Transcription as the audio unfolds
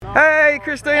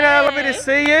Christina, lovely to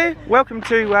see you. Welcome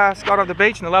to Skydive the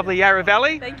Beach in the lovely Yarra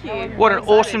Valley. Thank you. What an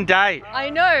awesome day. I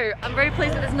know. I'm very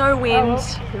pleased that there's no wind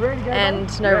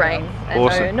and no rain and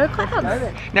Awesome. no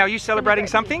clouds. Now, are you celebrating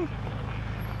something?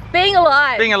 Being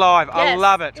alive. Being alive, I Yes.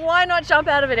 love it. Why not jump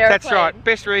out of an airplane? That's right,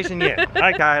 best reason yet.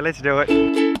 Okay, let's do it.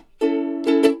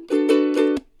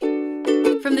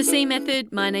 From the C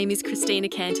Method, my name is Christina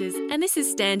Canters, and this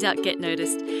is Stand Out Get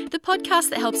Noticed, the podcast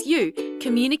that helps you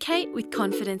communicate with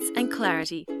confidence and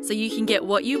clarity so you can get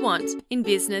what you want in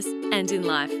business and in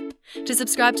life. To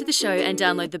subscribe to the show and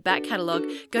download the back catalogue,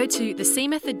 go to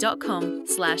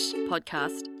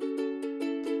thecmethod.com/podcast.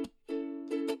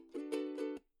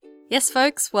 Yes,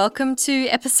 folks, welcome to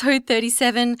episode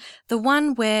 37, the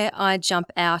one where I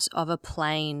jump out of a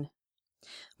plane.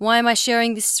 Why am I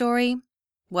sharing this story?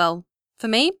 Well, for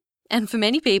me, and for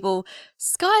many people,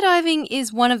 skydiving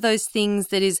is one of those things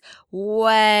that is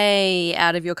way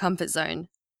out of your comfort zone.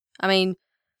 I mean,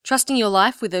 trusting your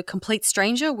life with a complete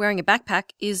stranger wearing a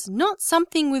backpack is not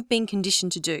something we've been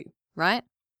conditioned to do, right?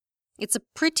 It's a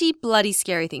pretty bloody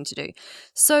scary thing to do.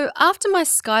 So after my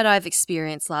skydive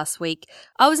experience last week,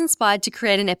 I was inspired to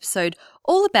create an episode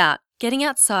all about getting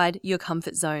outside your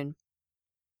comfort zone.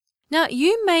 Now,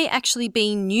 you may actually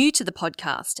be new to the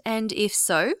podcast, and if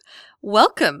so,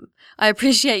 welcome. I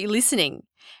appreciate you listening.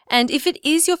 And if it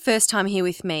is your first time here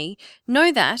with me,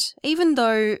 know that even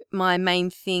though my main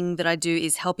thing that I do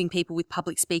is helping people with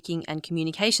public speaking and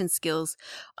communication skills,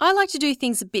 I like to do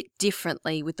things a bit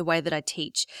differently with the way that I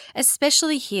teach,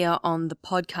 especially here on the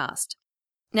podcast.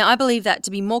 Now, I believe that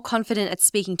to be more confident at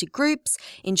speaking to groups,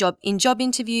 in job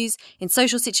interviews, in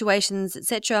social situations,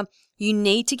 etc., you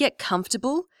need to get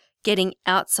comfortable getting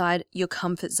outside your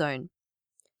comfort zone.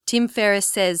 Tim Ferriss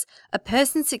says, a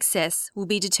person's success will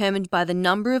be determined by the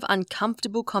number of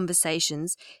uncomfortable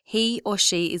conversations he or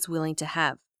she is willing to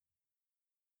have.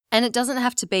 And it doesn't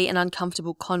have to be an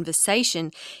uncomfortable conversation,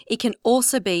 it can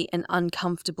also be an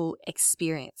uncomfortable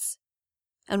experience.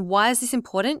 And why is this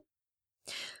important?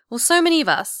 Well, so many of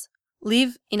us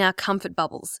live in our comfort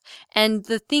bubbles. And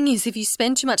the thing is, if you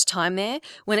spend too much time there,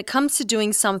 when it comes to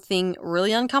doing something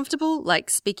really uncomfortable, like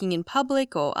speaking in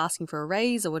public or asking for a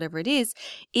raise or whatever it is,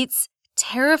 it's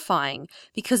terrifying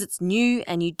because it's new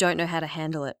and you don't know how to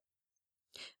handle it.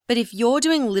 But if you're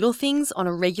doing little things on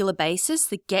a regular basis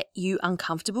that get you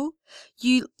uncomfortable,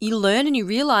 you learn and you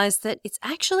realize that it's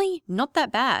actually not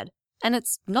that bad and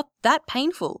it's not that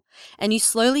painful. And you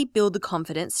slowly build the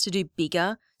confidence to do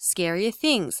bigger, scarier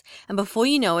things. And before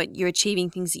you know it, you're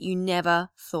achieving things that you never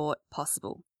thought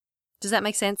possible. Does that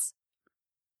make sense?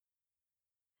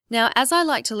 Now, as I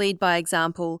like to lead by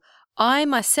example, I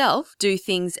myself do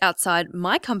things outside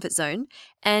my comfort zone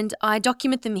and I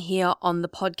document them here on the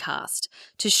podcast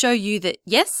to show you that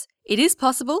yes, it is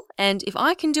possible, and if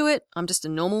I can do it, I'm just a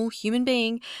normal human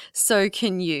being, so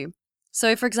can you.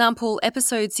 So, for example,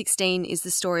 episode 16 is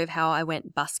the story of how I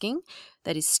went busking,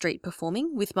 that is street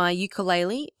performing, with my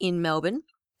ukulele in Melbourne.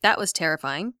 That was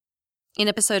terrifying. In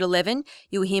episode 11,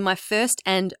 you'll hear my first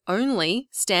and only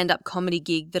stand-up comedy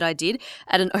gig that I did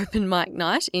at an open mic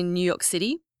night in New York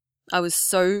City. I was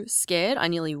so scared, I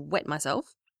nearly wet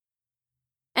myself.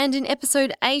 And in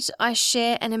episode 8, I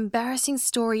share an embarrassing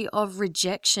story of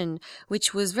rejection,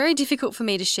 which was very difficult for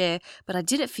me to share, but I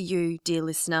did it for you, dear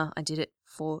listener. I did it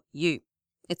for you.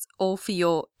 It's all for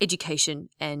your education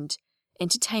and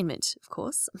entertainment, of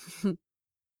course.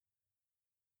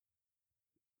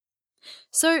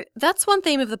 So that's one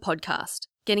theme of the podcast,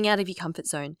 getting out of your comfort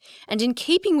zone. And in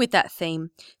keeping with that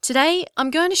theme, today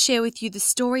I'm going to share with you the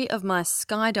story of my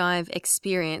skydive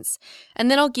experience, and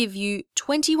then I'll give you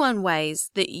 21 ways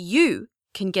that you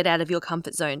can get out of your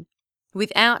comfort zone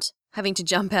without having to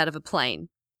jump out of a plane.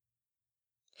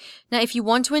 Now, if you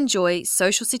want to enjoy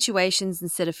social situations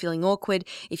instead of feeling awkward,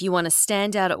 if you want to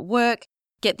stand out at work,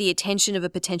 get the attention of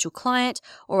a potential client,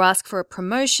 or ask for a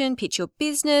promotion, pitch your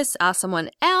business, ask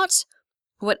someone out,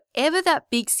 whatever that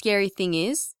big scary thing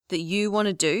is that you want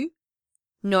to do,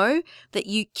 know that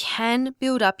you can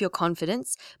build up your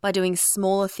confidence by doing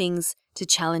smaller things to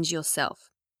challenge yourself.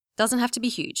 Doesn't have to be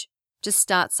huge, just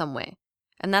start somewhere.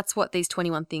 And that's what these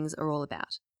 21 things are all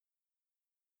about.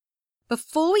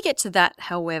 Before we get to that,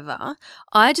 however,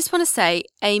 I just want to say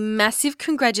a massive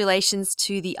congratulations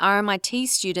to the RMIT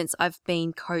students I've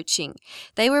been coaching.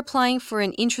 They were applying for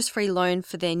an interest-free loan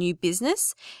for their new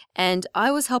business, and I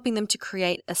was helping them to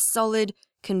create a solid,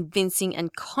 convincing,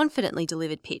 and confidently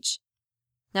delivered pitch.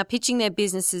 Now, pitching their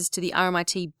businesses to the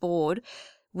RMIT board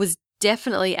was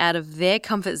definitely out of their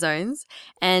comfort zones.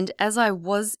 And as I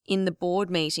was in the board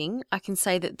meeting, I can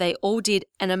say that they all did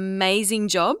an amazing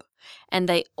job and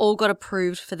they all got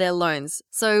approved for their loans.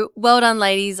 So well done,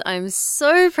 ladies. I'm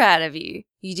so proud of you.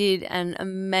 You did an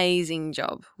amazing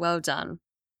job. Well done.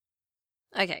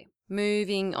 Okay,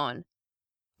 moving on.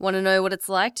 Want to know what it's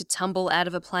like to tumble out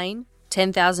of a plane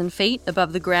 10,000 feet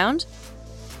above the ground?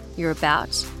 You're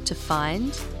about to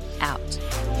find out.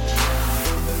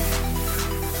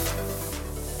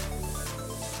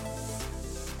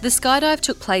 The skydive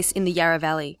took place in the Yarra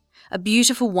Valley, a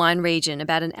beautiful wine region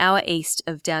about an hour east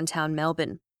of downtown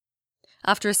Melbourne.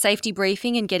 After a safety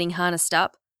briefing and getting harnessed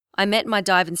up, I met my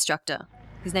dive instructor.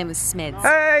 His name was Smeds.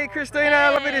 Hey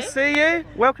Christina, lovely to see you.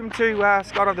 Welcome to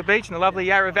Skydive the Beach in the lovely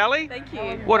Yarra Valley. Thank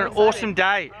you. What an awesome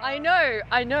day. I know.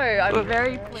 I'm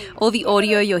very pleased. All the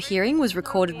audio you're hearing was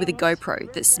recorded with a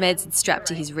GoPro that Smeds had strapped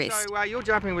to his wrist. So you're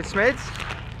jumping with Smeds.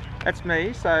 That's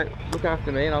me, so look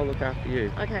after me and I'll look after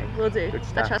you. Okay, will do. Good I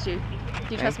stuff. trust you.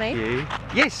 Do you trust me? Thank you.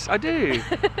 Yes, I do.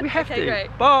 We have Okay, to.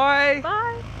 great. Bye.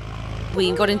 Bye.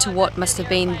 We got into what must have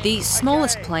been the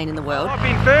smallest plane in the world. Hop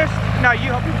in first. No,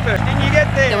 you hop in first. Didn't you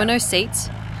get there? There were no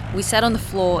seats. We sat on the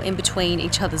floor in between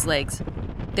each other's legs.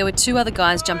 There were 2 other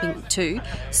guys jumping too,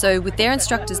 so with their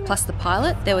instructors plus the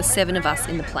pilot, there were 7 of us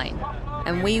in the plane.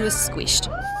 And we were squished.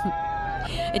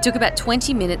 It took about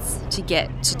 20 minutes to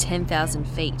get to 10,000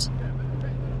 feet.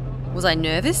 Was I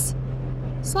nervous?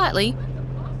 Slightly.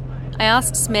 I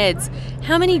asked Smeds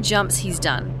how many jumps he's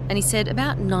done, and he said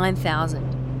about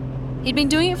 9,000. He'd been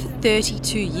doing it for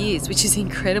 32 years, which is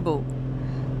incredible.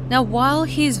 Now, while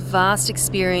his vast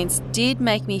experience did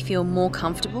make me feel more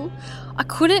comfortable, I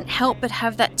couldn't help but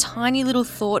have that tiny little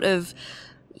thought of,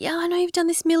 yeah, I know you've done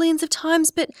this millions of times,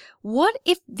 but what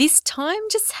if this time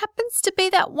just happens to be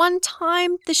that one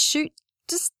time the chute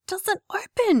just doesn't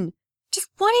open? Just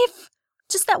what if?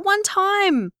 Just that one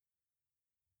time.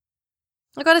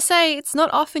 I gotta say, it's not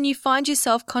often you find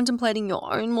yourself contemplating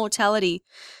your own mortality.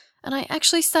 And I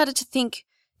actually started to think,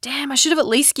 damn, I should have at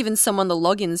least given someone the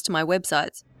logins to my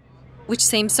websites. Which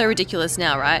seems so ridiculous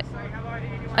now, right?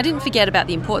 I didn't forget about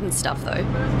the important stuff, though.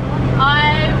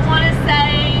 I want to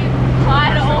say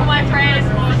hi to all my friends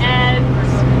and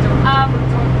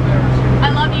I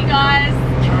love you guys.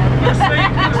 You'll see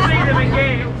them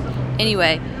again.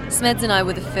 Anyway, Smeds and I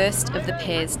were the first of the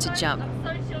pairs to jump.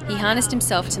 He harnessed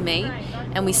himself to me,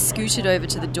 and we scooted over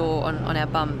to the door on our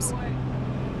bums.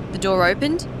 The door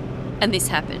opened, and this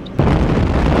happened.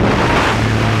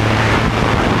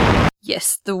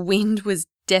 Yes, the wind was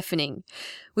deafening.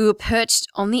 We were perched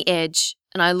on the edge,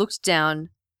 and I looked down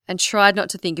and tried not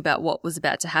to think about what was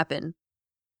about to happen.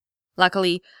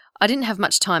 Luckily, I didn't have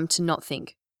much time to not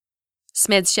think.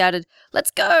 Smeds shouted,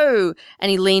 "Let's go!" and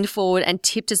he leaned forward and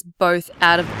tipped us both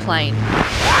out of the plane.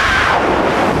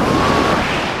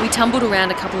 We tumbled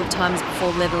around a couple of times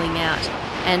before levelling out,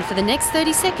 and for the next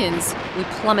 30 seconds, we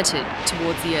plummeted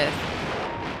towards the earth.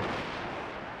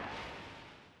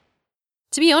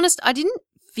 To be honest, I didn't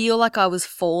feel like I was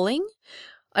falling.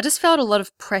 I just felt a lot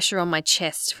of pressure on my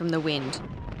chest from the wind.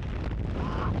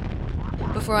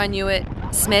 Before I knew it,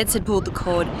 Smeds had pulled the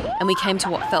cord and we came to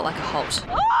what felt like a halt.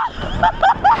 Oh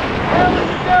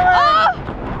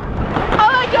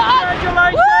my God!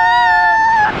 Congratulations!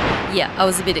 Yeah, I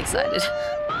was a bit excited.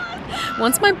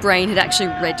 Once my brain had actually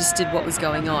registered what was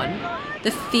going on,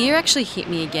 the fear actually hit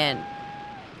me again.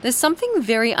 There's something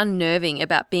very unnerving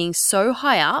about being so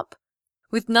high up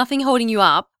with nothing holding you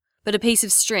up but a piece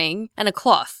of string and a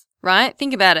cloth, right?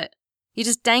 Think about it. You're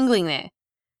just dangling there.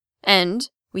 And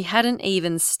we hadn't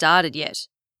even started yet.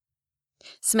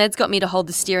 Smeds got me to hold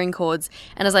the steering cords,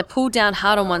 and as I pulled down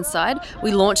hard on one side,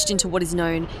 we launched into what is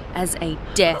known as a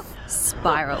death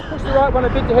spiral. Push the right one a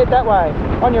bit to head that way,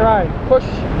 on your own. Push,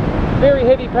 very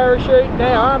heavy parachute,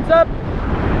 now arms up.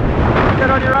 Get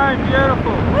on your own,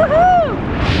 beautiful. Woohoo!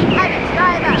 I'm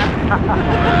a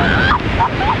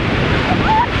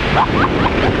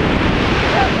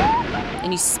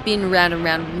And you spin round and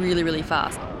round really, really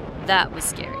fast. That was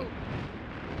scary.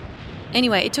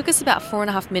 Anyway, it took us about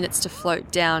 4.5 minutes to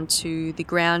float down to the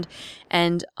ground,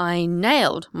 and I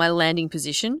nailed my landing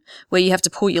position, where you have to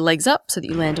pull your legs up so that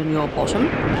you land on your bottom.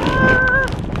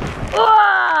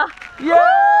 Yeah!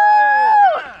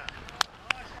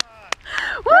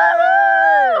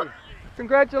 Woo!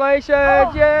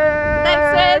 Congratulations! Yeah!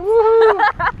 Thanks, Ed.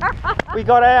 Woohoo! We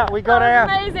got out, we got out.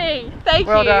 Amazing. Thank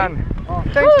Well you. done.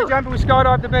 Thanks for jumping with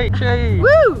Skydive the Beach. Cheers.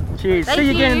 Woo! Cheers. Thank See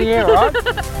you again in you. the air, alright?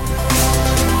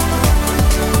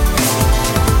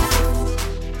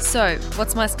 So,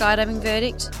 what's my skydiving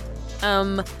verdict?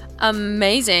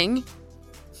 Amazing.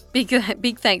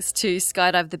 Big thanks to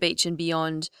Skydive the Beach and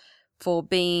Beyond for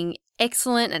being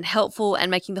excellent and helpful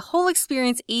and making the whole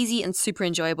experience easy and super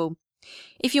enjoyable.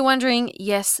 If you're wondering,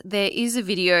 yes, there is a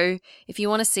video. If you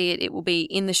want to see it, it will be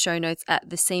in the show notes at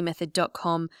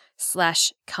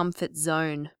thecmethod.com/comfort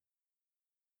zone.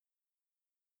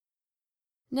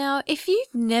 Now, if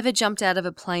you've never jumped out of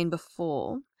a plane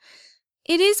before,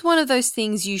 it is one of those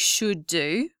things you should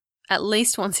do at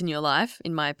least once in your life,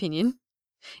 in my opinion.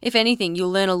 If anything, you'll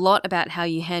learn a lot about how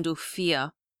you handle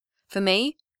fear. For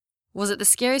me, was it the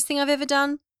scariest thing I've ever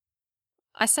done?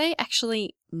 I say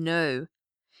actually no.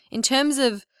 In terms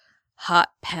of heart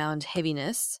pound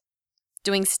heaviness,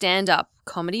 doing stand-up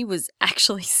comedy was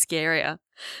actually scarier.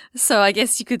 So I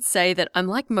guess you could say that I'm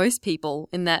like most people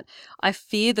in that I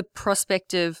fear the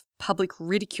prospect of public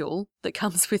ridicule that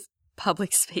comes with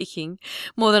public speaking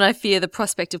more than I fear the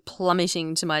prospect of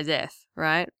plummeting to my death,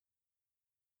 right?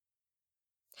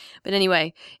 But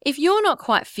anyway, if you're not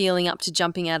quite feeling up to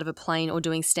jumping out of a plane or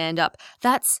doing stand-up,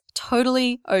 that's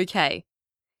totally okay.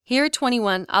 Here are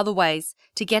 21 other ways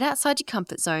to get outside your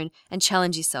comfort zone and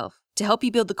challenge yourself to help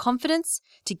you build the confidence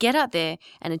to get out there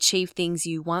and achieve things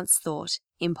you once thought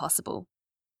impossible.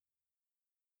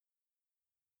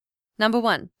 Number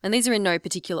 1, and these are in no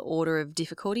particular order of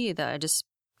difficulty, that I just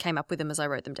came up with them as I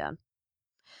wrote them down.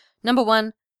 Number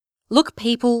 1, look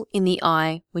people in the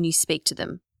eye when you speak to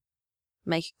them.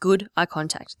 Make good eye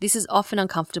contact. This is often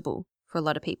uncomfortable for a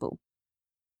lot of people.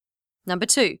 Number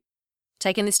 2,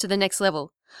 taking this to the next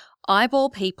level, eyeball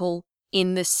people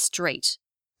in the street.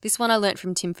 This one I learnt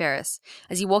from Tim Ferriss.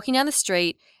 As you're walking down the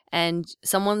street and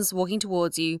someone's walking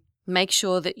towards you, make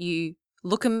sure that you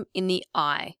look them in the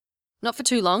eye. Not for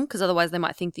too long, because otherwise they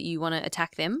might think that you want to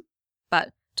attack them,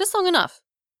 but just long enough.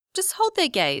 Just hold their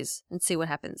gaze and see what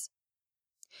happens.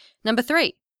 Number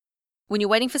 3, when you're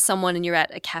waiting for someone and you're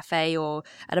at a cafe or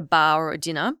at a bar or a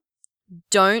dinner,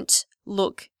 don't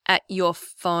look at your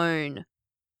phone.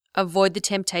 Avoid the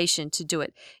temptation to do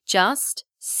it. Just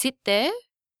sit there.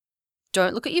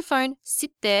 Don't look at your phone.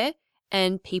 Sit there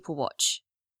and people watch.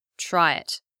 Try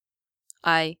it.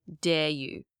 I dare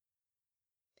you.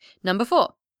 Number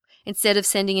 4, instead of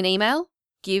sending an email,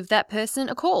 give that person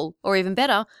a call, or even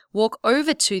better, walk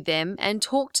over to them and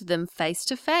talk to them face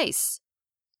to face.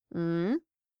 The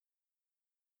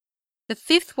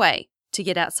 5th way to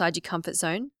get outside your comfort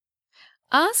zone,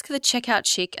 ask the checkout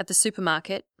chick at the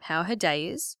supermarket how her day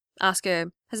is. Ask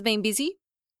her, has it been busy?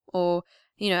 Or,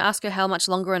 ask her how much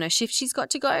longer on her shift she's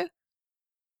got to go.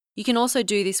 You can also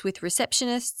do this with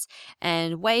receptionists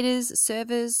and waiters,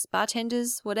 servers,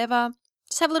 bartenders, whatever.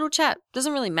 Just have a little chat.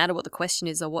 Doesn't really matter what the question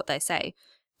is or what they say.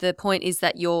 The point is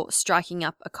that you're striking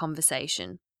up a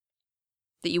conversation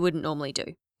that you wouldn't normally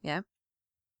do, yeah?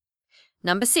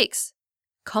 Number 6,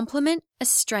 compliment a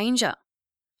stranger.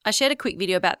 I shared a quick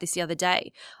video about this the other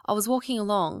day. I was walking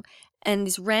along and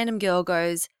this random girl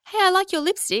goes, "Hey, I like your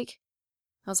lipstick."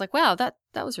 I was like, wow, that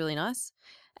was really nice.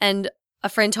 And a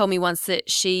friend told me once that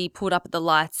she pulled up at the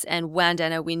lights and wound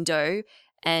down her window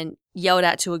and yelled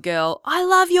out to a girl, "I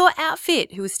love your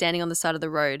outfit," who was standing on the side of the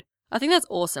road. I think that's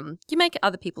awesome. You make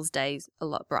other people's days a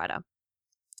lot brighter.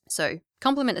 So,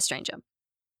 compliment a stranger.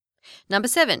 Number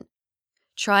 7,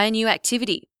 try a new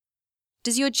activity.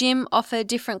 Does your gym offer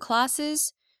different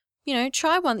classes?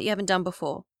 Try one that you haven't done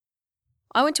before.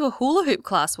 I went to a hula hoop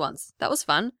class once. That was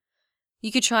fun.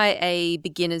 You could try a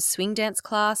beginner's swing dance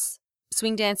class.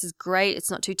 Swing dance is great. It's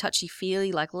not too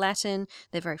touchy-feely like Latin.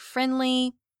 They're very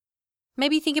friendly.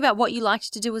 Maybe think about what you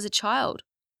liked to do as a child.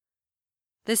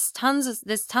 There's tons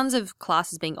of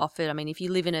classes being offered. I mean, if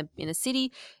you live in a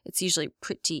city, it's usually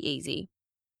pretty easy.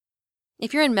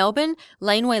 If you're in Melbourne,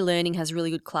 Laneway Learning has really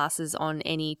good classes on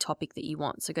any topic that you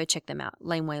want, so go check them out,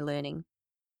 Laneway Learning.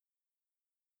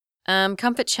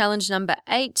 Comfort challenge number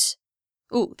 8.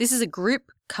 Oh, this is a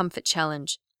group comfort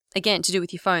challenge. Again, to do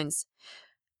with your phones.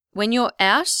 When you're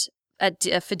out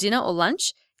for dinner or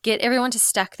lunch, get everyone to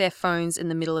stack their phones in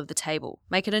the middle of the table.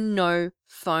 Make it a no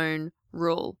phone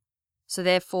rule. So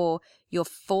therefore, you're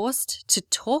forced to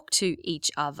talk to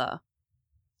each other.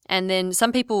 And then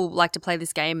some people like to play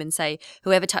this game and say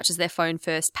whoever touches their phone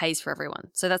first pays for everyone.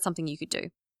 So that's something you could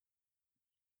do.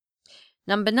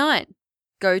 Number 9,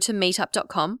 go to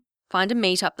meetup.com, find a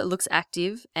meetup that looks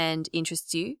active and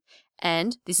interests you.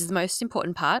 And this is the most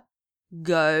important part,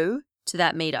 go to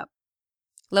that meetup.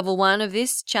 Level 1 of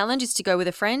this challenge is to go with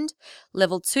a friend.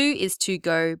 Level 2 is to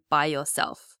go by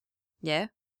yourself. Yeah?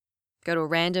 Go to a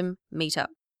random meetup.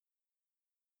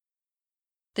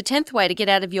 The 10th way to get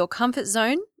out of your comfort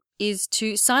zone is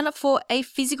to sign up for a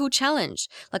physical challenge,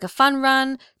 like a fun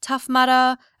run, Tough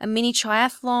Mudder, a mini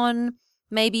triathlon.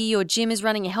 Maybe your gym is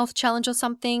running a health challenge or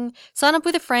something. Sign up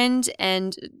with a friend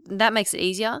and that makes it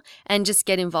easier, and just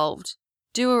get involved.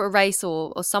 Do a race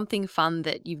or something fun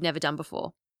that you've never done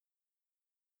before.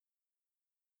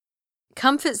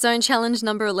 Comfort zone challenge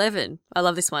number 11. I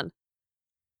love this one.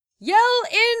 Yell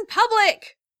in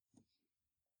public.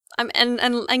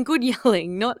 And good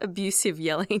yelling, not abusive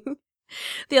yelling.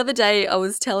 The other day I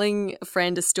was telling a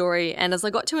friend a story, and as I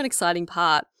got to an exciting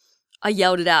part, I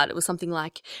yelled it out. It was something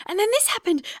like, and then this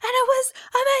happened and it was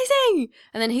amazing.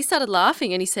 And then he started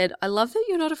laughing and he said, I love that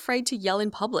you're not afraid to yell in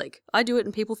public. I do it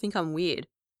and people think I'm weird.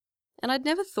 And I'd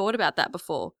never thought about that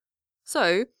before.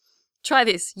 So try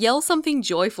this. Yell something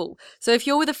joyful. So if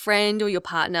you're with a friend or your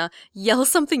partner, yell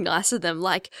something nice to them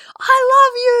like, I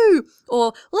love you,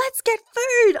 or let's get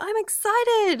food. I'm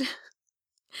excited.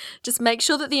 Just make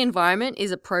sure that the environment is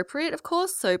appropriate, of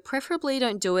course, so preferably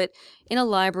don't do it in a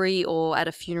library or at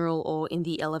a funeral or in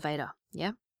the elevator,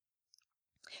 yeah?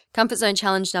 Comfort zone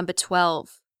challenge number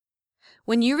 12.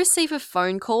 When you receive a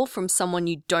phone call from someone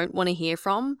you don't want to hear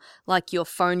from, like your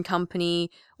phone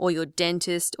company or your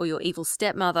dentist or your evil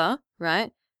stepmother,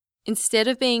 right? Instead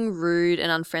of being rude and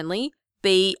unfriendly,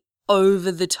 be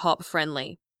over the top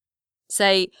friendly.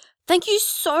 Say, thank you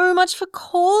so much for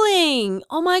calling.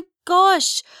 Oh my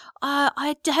gosh,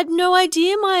 I had no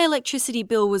idea my electricity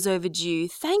bill was overdue.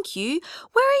 Thank you.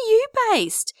 Where are you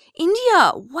based?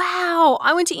 India. Wow,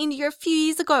 I went to India a few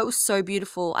years ago. It was so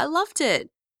beautiful. I loved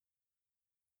it.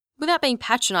 Without being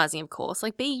patronizing, of course.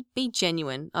 Like, be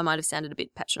genuine. I might have sounded a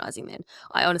bit patronizing then.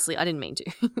 I didn't mean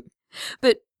to.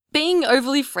 But being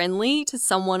overly friendly to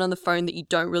someone on the phone that you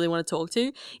don't really want to talk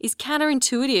to is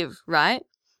counterintuitive, right?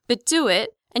 But do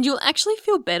it, and you'll actually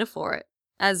feel better for it,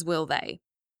 as will they.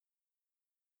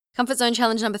 Comfort zone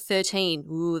challenge number 13.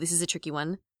 Ooh, this is a tricky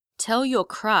one. Tell your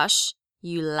crush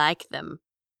you like them.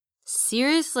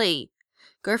 Seriously.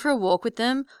 Go for a walk with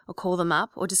them or call them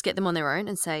up or just get them on their own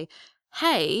and say,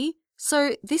 hey,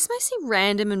 so this may seem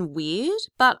random and weird,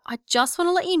 but I just want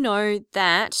to let you know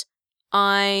that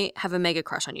I have a mega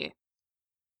crush on you.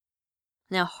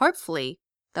 Now, hopefully,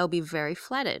 they'll be very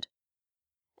flattered.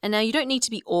 And now you don't need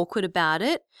to be awkward about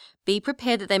it. Be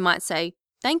prepared that they might say,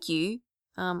 thank you.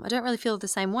 I don't really feel the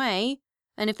same way.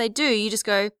 And if they do, you just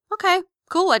go, okay,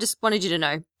 cool. I just wanted you to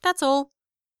know. That's all,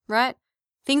 right?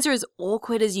 Things are as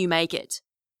awkward as you make it.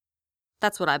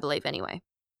 That's what I believe anyway.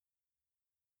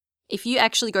 If you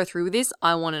actually go through with this,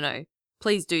 I want to know.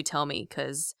 Please do tell me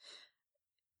because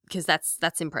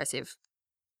that's impressive.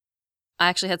 I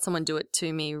actually had someone do it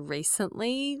to me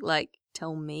recently, like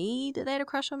tell me that they had a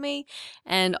crush on me,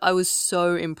 and I was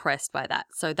so impressed by that.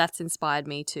 So that's inspired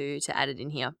me to add it in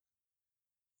here.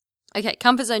 Okay,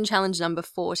 comfort zone challenge number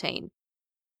 14.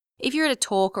 If you're at a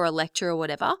talk or a lecture or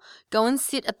whatever, go and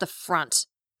sit at the front.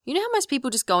 You know how most people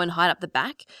just go and hide up the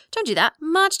back? Don't do that.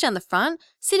 March down the front,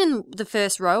 sit in the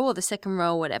first row or the second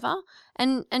row or whatever,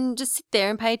 and just sit there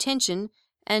and pay attention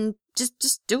and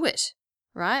just do it,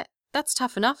 right? That's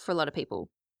tough enough for a lot of people.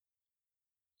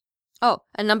 Oh,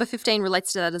 and number 15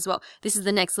 relates to that as well. This is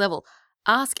the next level.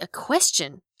 Ask a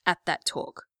question at that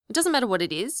talk. It doesn't matter what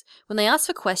it is. When they ask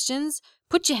for questions,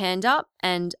 put your hand up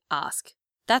and ask.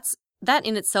 That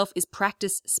in itself is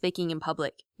practice speaking in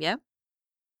public, yeah?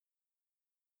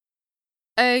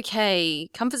 Okay,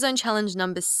 comfort zone challenge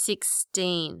number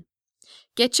 16.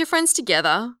 Get your friends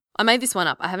together. I made this one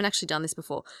up. I haven't actually done this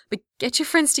before. But get your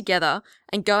friends together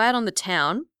and go out on the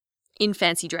town in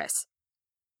fancy dress.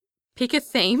 Pick a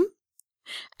theme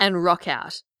and rock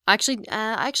out. I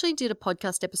actually did a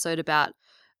podcast episode about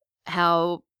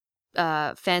how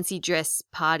fancy dress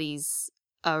parties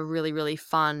are really, really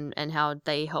fun and how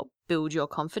they help build your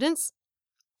confidence,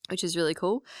 which is really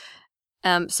cool.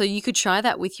 So you could try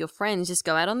that with your friends. Just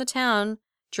go out on the town,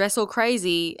 dress all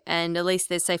crazy, and at least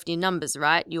there's safety in numbers,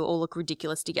 right? You'll all look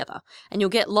ridiculous together. And you'll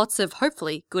get lots of,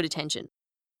 hopefully, good attention.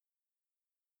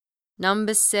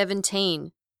 Number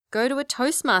 17. Go to a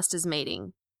Toastmasters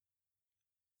meeting.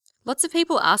 Lots of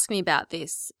people ask me about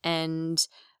this, and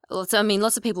lots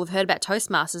of people have heard about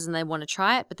Toastmasters and they want to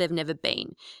try it, but they've never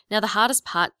been. Now, the hardest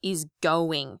part is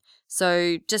going.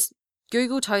 So just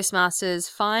Google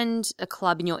Toastmasters, find a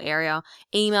club in your area,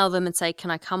 email them and say, can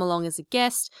I come along as a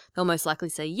guest? They'll most likely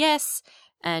say yes,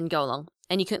 and go along.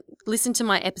 And you can listen to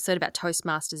my episode about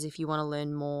Toastmasters if you want to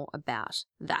learn more about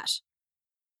that.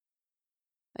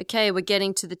 Okay, we're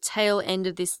getting to the tail end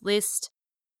of this list.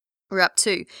 We're up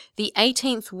to the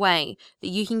 18th way that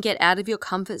you can get out of your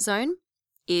comfort zone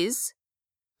is,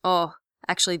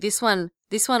 this one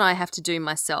I have to do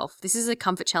myself. This is a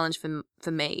comfort challenge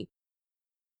for me.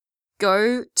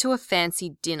 Go to a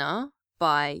fancy dinner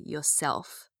by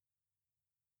yourself.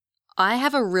 I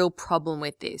have a real problem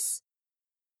with this.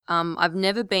 I've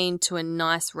never been to a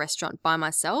nice restaurant by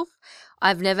myself.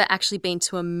 I've never actually been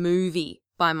to a movie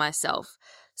by myself.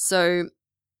 So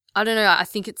I don't know, I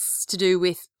think it's to do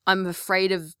with I'm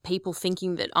afraid of people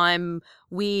thinking that I'm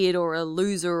weird or a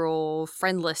loser or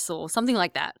friendless or something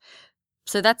like that.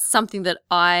 So that's something that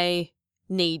I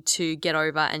need to get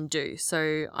over and do.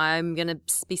 So I'm going to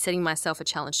be setting myself a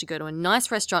challenge to go to a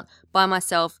nice restaurant by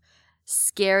myself.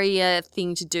 Scarier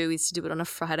thing to do is to do it on a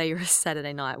Friday or a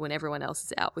Saturday night when everyone else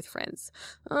is out with friends.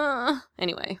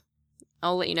 Anyway,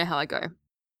 I'll let you know how I go.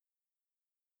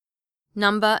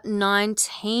 Number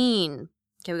 19.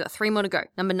 Okay, we've got 3 more to go.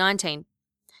 Number 19.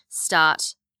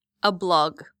 Start a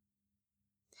blog.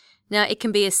 Now, it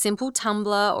can be a simple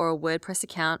Tumblr or a WordPress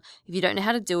account. If you don't know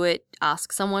how to do it,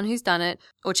 ask someone who's done it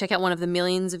or check out one of the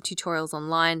millions of tutorials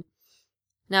online.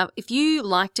 Now, if you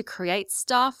like to create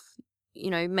stuff,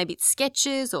 maybe it's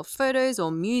sketches or photos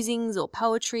or musings or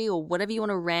poetry or whatever you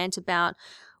want to rant about,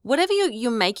 whatever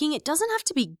you're making, it doesn't have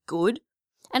to be good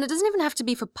and it doesn't even have to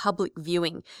be for public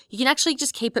viewing. You can actually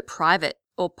just keep it private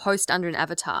or post under an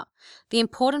avatar. The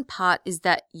important part is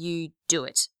that you do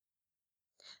it.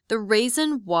 The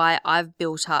reason why I've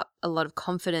built up a lot of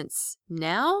confidence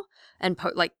now and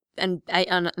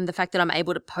the fact that I'm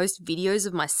able to post videos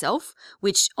of myself,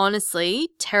 which honestly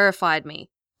terrified me.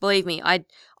 Believe me, I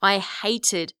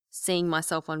hated seeing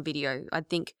myself on video. I'd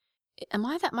think, am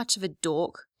I that much of a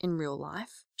dork in real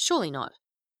life? Surely not.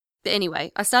 But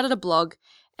anyway, I started a blog,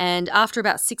 and after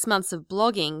about 6 months of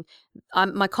blogging,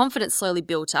 my confidence slowly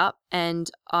built up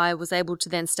and I was able to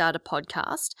then start a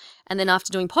podcast. And then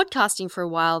after doing podcasting for a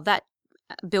while, that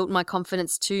built my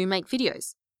confidence to make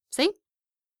videos. See?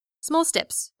 Small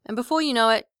steps. And before you know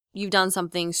it, you've done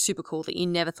something super cool that you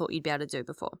never thought you'd be able to do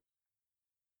before.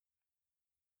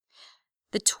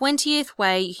 The 20th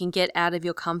way you can get out of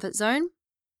your comfort zone: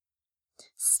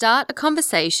 start a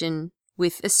conversation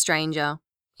with a stranger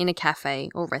in a cafe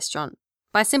or restaurant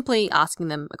by simply asking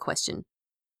them a question.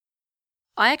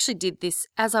 I actually did this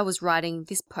as I was writing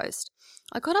this post.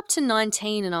 I got up to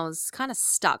 19 and I was kind of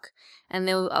stuck. And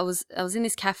I was in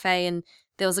this cafe and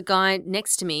there was a guy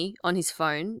next to me on his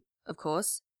phone, of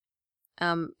course.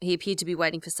 He appeared to be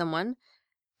waiting for someone.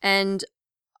 And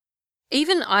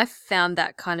even I found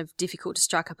that kind of difficult to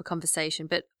strike up a conversation.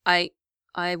 But I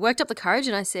worked up the courage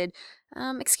and I said,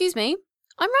 excuse me,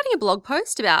 I'm writing a blog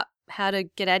post about how to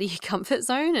get out of your comfort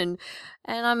zone and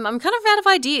I'm kind of out of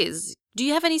ideas. Do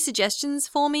you have any suggestions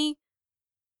for me?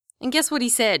 And guess what he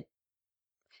said?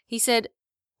 He said,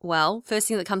 well, first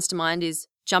thing that comes to mind is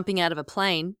jumping out of a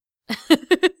plane.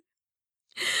 I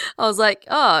was like,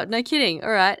 oh, no kidding.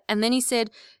 All right. And then he said,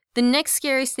 the next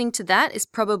scariest thing to that is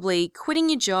probably quitting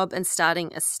your job and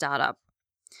starting a startup.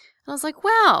 And I was like,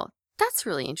 wow, that's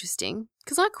really interesting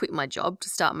because I quit my job to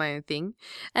start my own thing.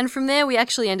 And from there, we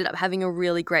actually ended up having a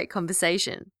really great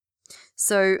conversation.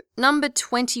 So number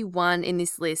 21 in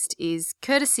this list is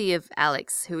courtesy of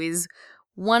Alex, who is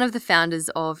one of the founders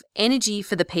of Energy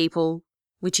for the People,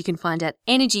 which you can find at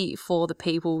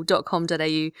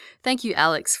energyforthepeople.com.au. Thank you,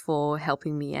 Alex, for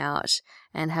helping me out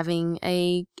and having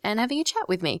a chat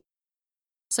with me.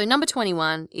 So number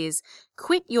 21 is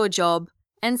quit your job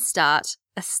and start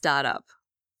a startup.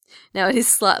 Now, it is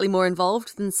slightly more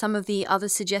involved than some of the other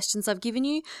suggestions I've given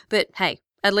you, but hey,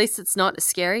 at least it's not as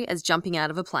scary as jumping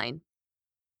out of a plane.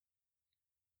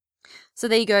 So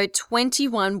there you go,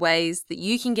 21 ways that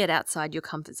you can get outside your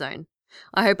comfort zone.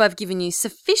 I hope I've given you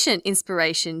sufficient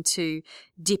inspiration to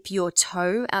dip your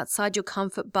toe outside your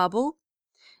comfort bubble.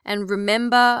 And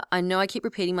remember, I know I keep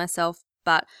repeating myself,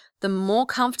 but the more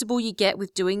comfortable you get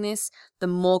with doing this, the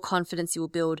more confidence you will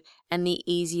build and the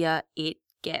easier it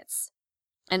gets.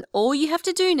 And all you have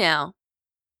to do now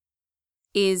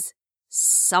is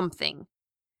something.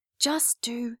 Just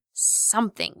do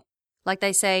something. Like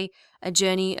they say, a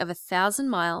journey of 1,000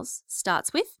 miles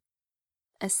starts with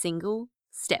a single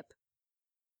step.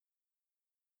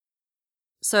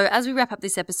 So as we wrap up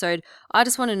this episode, I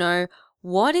just want to know,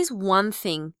 what is one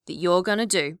thing that you're going to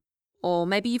do, or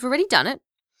maybe you've already done it,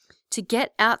 to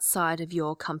get outside of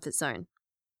your comfort zone?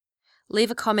 Leave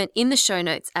a comment in the show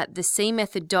notes at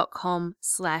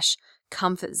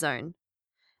thecmethod.com/comfort zone.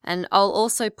 And I'll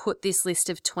also put this list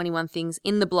of 21 things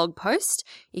in the blog post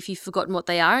if you've forgotten what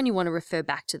they are and you want to refer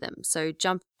back to them. So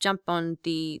jump on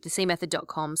the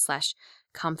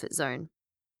thecmethod.com/comfort zone.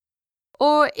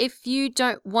 Or if you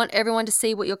don't want everyone to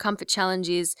see what your comfort challenge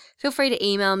is, feel free to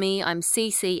email me. I'm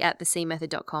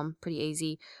cc@thecmethod.com, pretty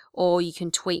easy. Or you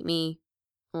can tweet me.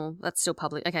 Oh, that's still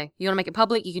public. Okay, you want to make it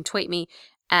public? You can tweet me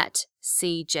at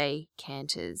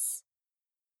CJCanters.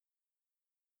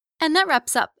 And that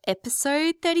wraps up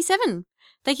episode 37.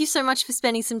 Thank you so much for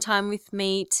spending some time with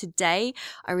me today.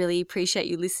 I really appreciate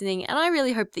you listening, and I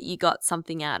really hope that you got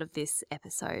something out of this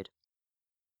episode.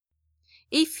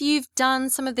 If you've done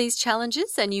some of these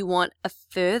challenges and you want a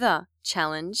further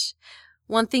challenge,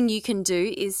 one thing you can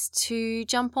do is to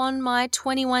jump on my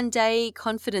 21-day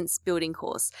confidence building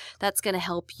course. That's going to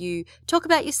help you talk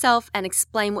about yourself and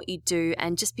explain what you do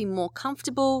and just be more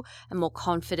comfortable and more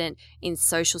confident in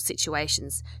social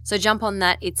situations. So jump on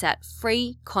that. It's at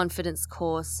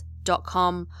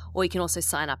freeconfidencecourse.com, or you can also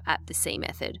sign up at The C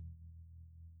Method.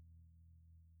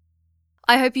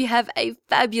 I hope you have a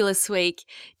fabulous week.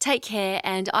 Take care,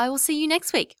 and I will see you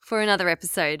next week for another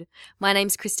episode. My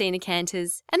name's Christina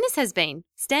Canters, and this has been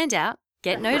Stand Out,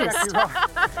 Get Noticed.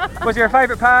 What's your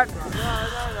favourite part?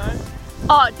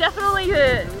 Oh, definitely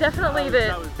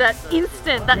that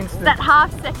instant, that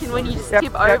half second when you just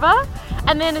tip over,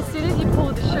 and then as soon as you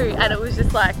pulled the chute, and it was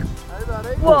just like,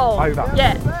 whoa, over.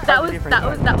 Yeah, that was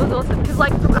awesome. Because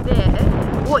like from there,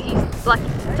 what you like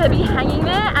to be hanging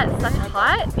there at such a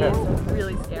height is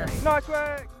really scary. Nice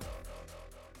work.